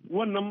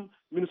wannan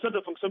ministar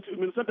da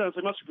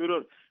sama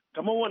superior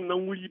kamar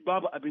wannan wuri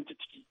babu abinci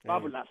ciki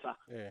babu lasa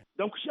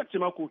don ku shi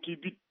ma koki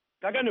bit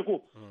ka gane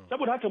ko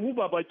saboda haka mu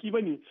ba baki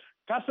bane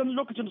ka san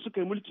lokacin da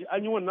suka yi mulki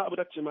an yi wannan abu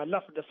da ce ma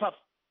laf da saf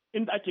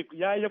inda ake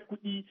yaya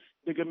kuɗi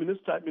daga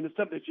ministar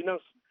da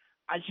finance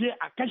ashe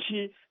a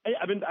kashe ai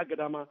abin da aka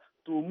dama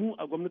to mu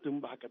a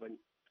gwamnatin ba haka bane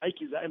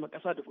aiki za a yi ma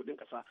kasa da kuɗin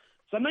kasa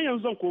sannan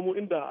yanzu zan komo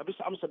inda a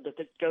bisa amsar da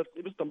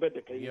bisa tambayar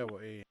da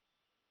kai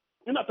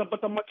ina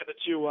tabbatar maka da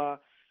cewa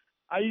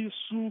ai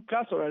su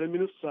ka saurari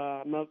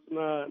minista na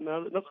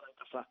tsaron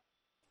kasa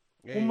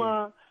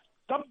kuma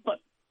tabbat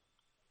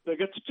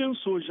daga cikin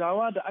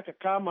sojawa da aka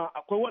kama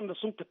akwai wanda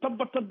sun ka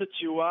tabbatar da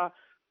cewa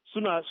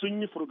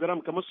sun yi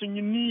program kamar sun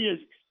yi niyyar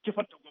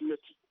kifar da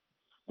gwamnati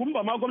kun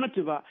ba ma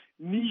gwamnati ba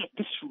niyyar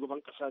kashe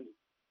shugaban kasa ne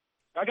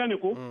ka gane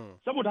ko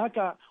saboda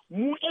haka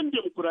mu yan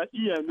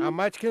demokuraɗiyya ne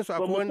amma cikin su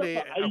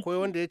akwai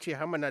wanda ya ce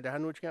Hamma na da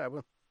hannu cikin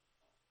abin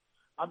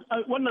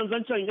wannan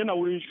zancen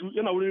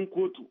yana wurin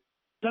kotu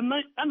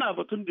sannan ana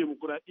batun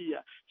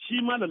demokuraɗiyya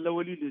shi ma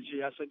lallawali da je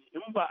ya sani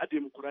in ba a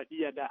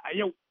demokuraɗiyya da a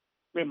yau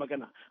mai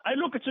magana ai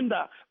lokacin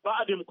da ba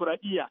a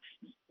demokuraɗiyya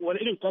wani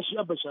irin kashi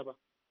abba sha ba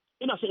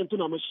ina so in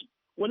tuna mashi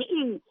wani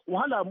irin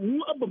wahala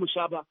mu abba mu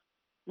sha ba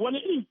wani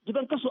irin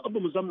gidan kaso abba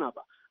mu zamna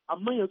ba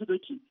amma yanzu da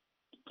yake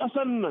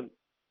ƙasan nan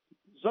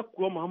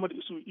zakkuwa Muhammad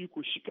Isu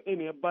iko shi kaɗai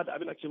ne ya ba da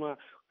abin da ke ma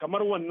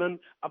kamar wannan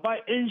a ba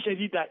 'yan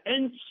jarida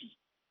 'yanci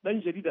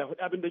ɗan jarida ya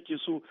faɗi abin da ke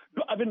so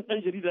duk abin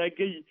ɗan jarida ya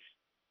gayi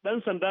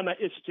ɗan sanda na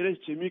iya shi kiran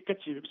ce mi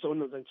kace bisa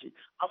wannan zance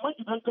amma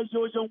idan ka je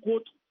wajen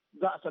kotu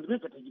za a salme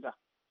ka ta gida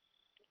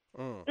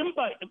in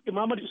ba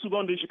Muhammad Isu ba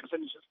wanda ya shi ka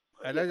sani shi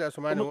Alhaji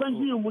Asmani san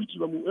jiyin mulki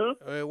ba mu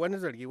wani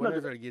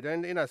zargi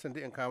dan ina son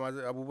in kama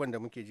abubuwan da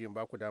muke ji in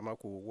ba ku dama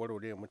ku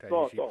warware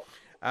mutane shi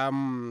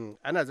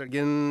ana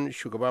zargin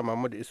shugaba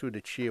Muhammad Isu da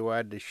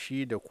cewa da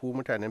shi da ku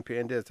mutanen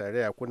PND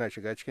tarayya kuna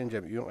shiga cikin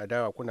jam'iyyun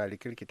adawa kuna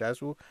rikirkita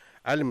su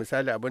al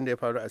misali abin da ya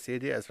faru a sai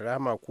dai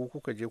Asrama ku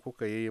kuka je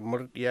kuka yi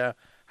murdiya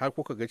har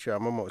kuka ga cewa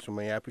Mamman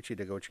Usman ya fice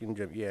daga cikin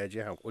jam'iyya ya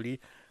je hankuri,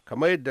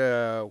 kamar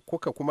yadda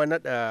kuka kuma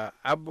nada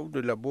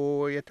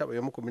Abdulabo ya taba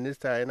yi muku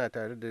minista yana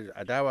tare da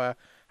adawa,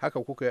 haka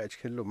kuka yi a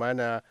cikin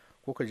lumana,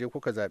 kuka je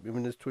kuka zaɓi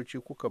ministoci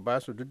kuka ba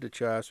su, duk da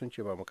cewa sun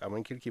ce ba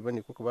mukaman kirki ba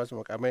ne, kuka ba su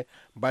mukamai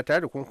ba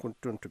tare da kun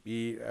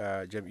tuntuɓi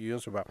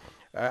jam'iyyunsu ba.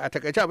 A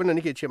takaice abin da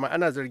nake ce ma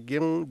ana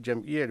zargin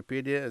jam'iyyar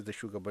PDS da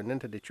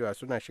shugabanninta da cewa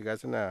suna shiga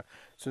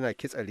suna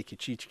kitsa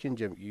rikici cikin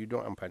jam'iyyu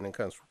don amfanin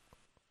kansu.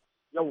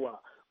 Yawwa,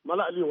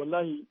 Mala Ali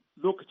wallahi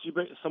lokaci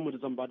bai isa mu da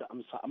zan bada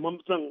amsa, amma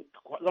zan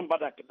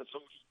bada da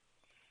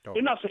sauri.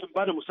 Ina so in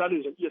bada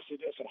misalin jam'iyyar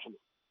CDS Rahama.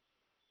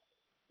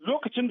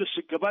 Lokacin da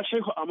shugaba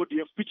Shehu Ahmadu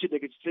ya fice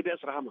daga CDS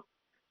Rahama,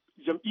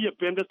 jam'iyyar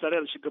PNDS tare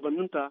da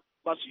shugabanninta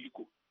ba su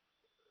iko.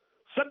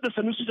 Sadda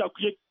Sanusi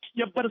Jaku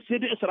ya bar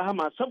CDS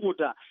Rahama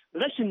saboda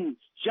rashin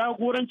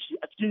jagoranci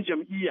a cikin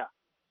jam'iyyar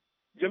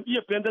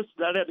PNDS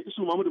tare da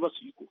Isu Mahmudu ba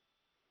su iko.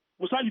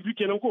 Misali biyu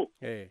kenan ko?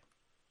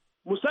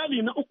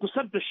 Misali na uku,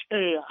 sadda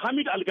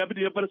Hamid Algabid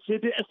ya bar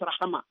CDS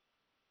Rahama,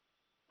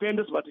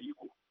 PNDS ba ta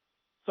iko.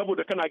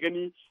 Saboda kana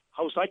gani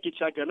Hausa ke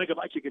cewa ga na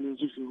gaba ake ganin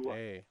zurfin ruwa.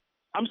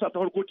 Amsa ta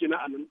farko kenan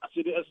a nan a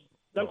CDS.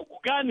 Dan ku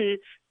gane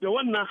da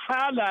wannan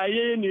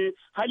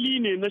hali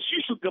ne na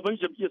shi shugaban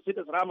jam'iyyar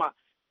CDS Rahama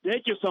da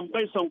yake son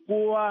bai son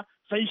kowa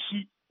sai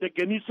shi da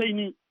gani sai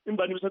ni in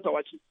ba ni bisa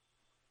tawaci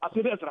a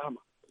CDS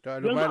Rahama.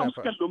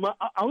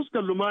 A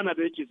huskar lumana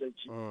da yake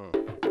zanci.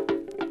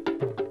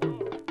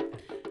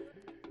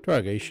 To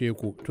a gaishe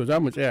ku, to za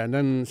mu tsaya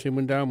nan sai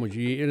mun dawo mu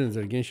ji irin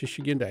zargin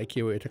shishigin da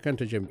ake wa ita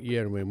kanta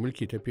jam'iyyar mai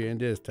mulki ta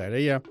PNDS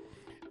tarayya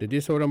da dai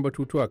sauran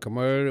batutuwa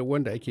kamar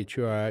wanda ake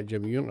cewa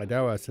jam'iyyun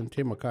adawa sun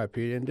taimaka a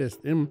PNDS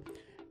din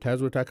ta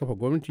zo ta kafa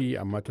gwamnati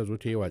amma ta zo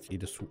ta yi watsi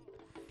da su.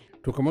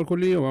 To kamar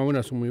kullum yau ma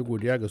muna son mu yi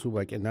godiya ga su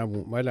bakin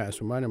namu Malam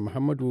Asmanu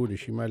Muhammadu da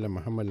shi Malam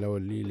Muhammad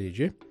Lawal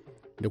Lileje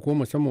da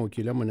kuma musamman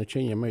wakilanmu na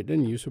can Yamai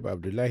din Yusuf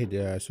Abdullahi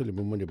da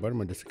Sulaiman Muni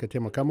Barma da suka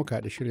taimaka muka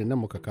haɗa shirin nan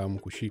muka kawo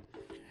muku shi.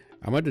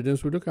 A madadin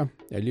su duka,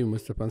 Aliyu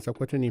Mustapha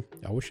Sakwata ne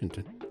a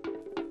Washington.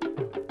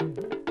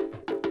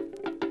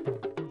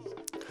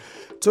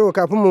 To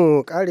kafin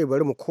mu kare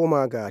bari mu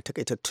koma ga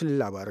takaitattun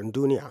labaran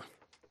duniya.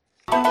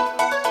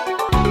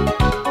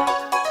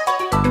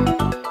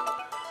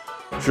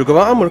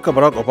 Shugaban Amurka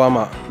Barack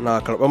Obama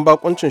na karban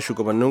bakuncin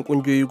shugabannin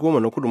kungiyoyi 10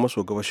 na kudu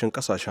maso gabashin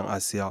kasashen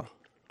Asiya.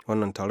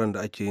 Wannan taron da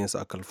ake yin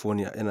sa a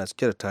California yana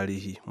cike da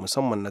tarihi,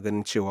 musamman na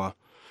ganin cewa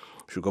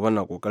shugaban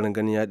na kokarin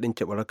ganin ya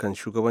dinke barakan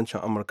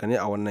shugabancin Amurka ne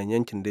a wannan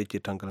yankin da yake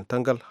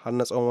tangal-tangal har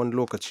na tsawon wani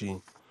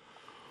lokaci.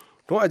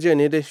 Tun a jiya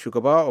ne dai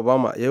shugaba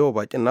Obama ya yi wa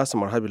bakin nasa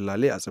marhabin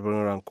lale a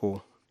tsibirin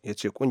Ranko. Ya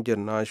ce kungiyar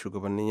na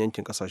shugabannin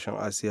yankin kasashen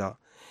Asiya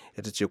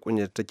ita ce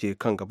kungiyar da take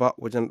kan gaba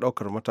wajen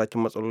daukar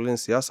matakin matsalolin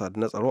siyasa da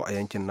na tsaro a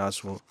yankin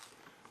nasu.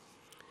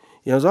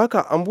 Yanzu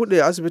haka an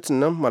buɗe asibitin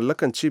nan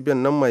mallakan cibiyar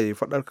nan mai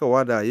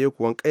faɗarkarwa da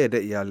yekuwan ƙayyade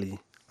iyali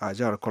a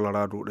jihar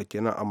Colorado da ke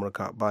nan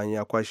Amurka bayan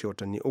ya kwashe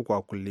watanni 3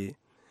 a kulle.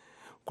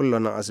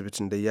 Kullum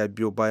asibitin da ya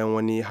biyo bayan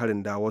wani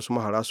harin da wasu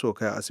mahara suka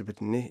kai a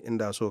asibitin ne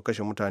inda suka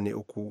kashe mutane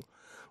 3,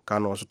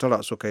 kano wasu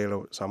 9 suka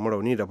samu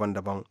rauni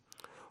daban-daban.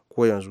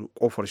 Ko yanzu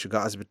kofar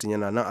shiga asibitin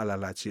yana nan a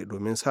lalace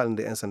domin sa'in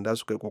da 'yan sanda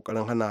suka yi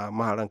kokarin hana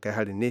maharan kai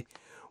harin ne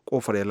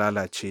kofar ya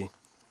lalace.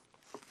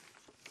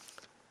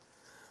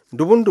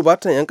 Dubun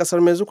dubatan 'yan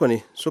kasar Mexico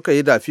ne suka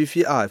yi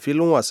dafifi a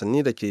filin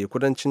wasanni da ke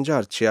kudancin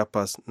jihar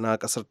Chiapas na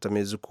kasar ta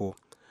Mexico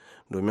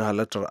domin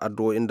halartar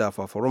addu'o'in da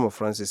Fafaroma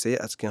Francis ya yi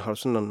a cikin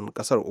harsunan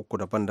kasar 3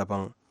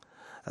 daban-daban.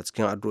 A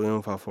cikin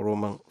addu'o'in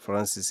Fafaroma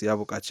Francis ya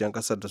buƙaci 'yan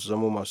kasar da su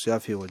zama masu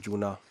yafe wa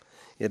juna,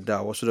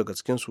 yadda wasu daga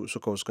cikinsu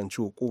suka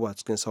fuskanci hukuma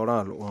cikin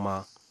sauran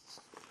al'umma.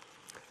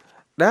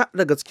 Ɗaya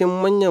daga cikin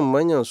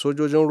manyan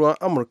sojojin ruwan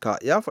Amurka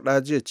ya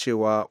faɗa jiya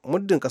cewa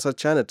muddin ƙasar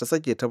China ta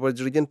sake ta bar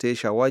jirgin ta ya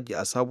shawagi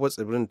a sabuwar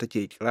tsibirin da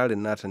take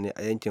kirarin nata ne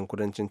a yankin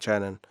kudancin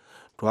China,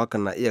 to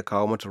hakan na iya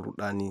kawo mata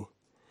rudani.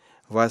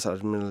 Vice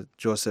Admiral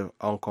Joseph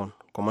Ancon,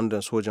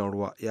 kwamandan sojan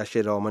ruwa, ya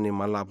shaidawa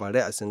manema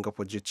labarai a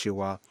Singapore jiya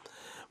cewa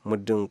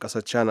muddin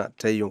ƙasar China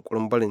ta yi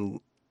yunkurin barin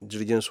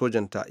jirgin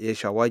sojanta ya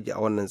shawagi a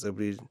wannan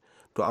tsibiri,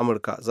 to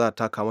Amurka za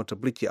ta taka mata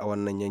birki a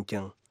wannan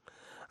yankin.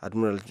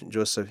 Admiral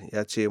Joseph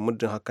ya ce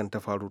muddin hakan ta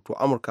faru, to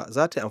Amurka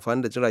za ta yi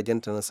amfani da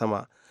jiragenta na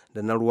sama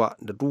da na ruwa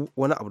da duk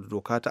wani abu da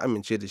doka ta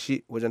amince da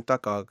shi wajen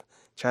takawa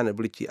China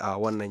birki a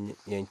wannan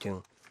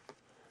yankin.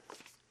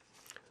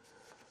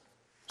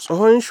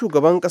 Tsohon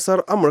shugaban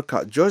kasar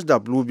Amurka George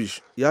W.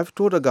 Bush ya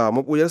fito daga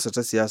mabuyarsa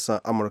ta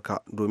siyasar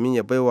Amurka domin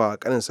ya baiwa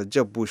kaninsa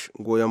Jeb Bush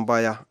goyon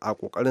baya a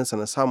kokarinsa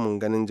na samun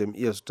ganin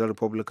jam'iyyarsu ta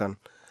Republican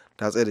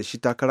ta tsaye da shi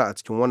takara a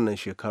cikin wannan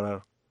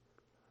shekarar.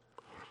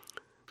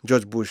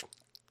 George Bush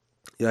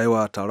ya yi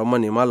wa taron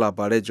manema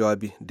labarai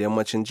jawabi da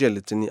yammacin jiya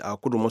Litinin a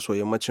kudu maso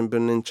yammacin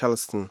birnin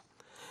Charleston,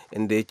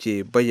 inda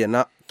yake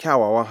bayyana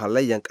kyawawan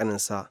halayyar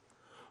kaninsa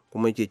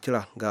kuma yake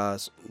kira ga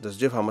da su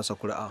jefa masa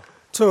kuri'a.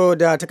 To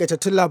da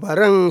takaitattun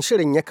labaran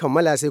shirin ya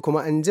kammala sai kuma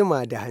an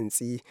jima da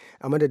hantsi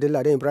a madadin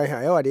Ladan Ibrahim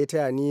a yawa da ya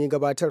taya ni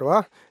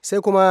gabatarwa, sai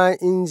kuma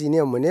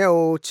injiniyan mu na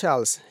yau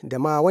Charles da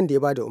ma wanda ya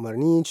bada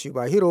umarni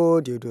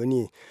Chibahiro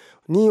Diodoni.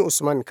 Ni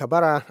Usman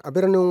Kabara a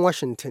birnin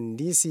Washington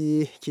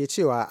DC ke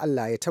cewa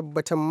Allah ya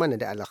tabbatar mana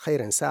da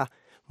alkhairinsa,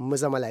 mu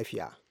zama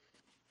lafiya.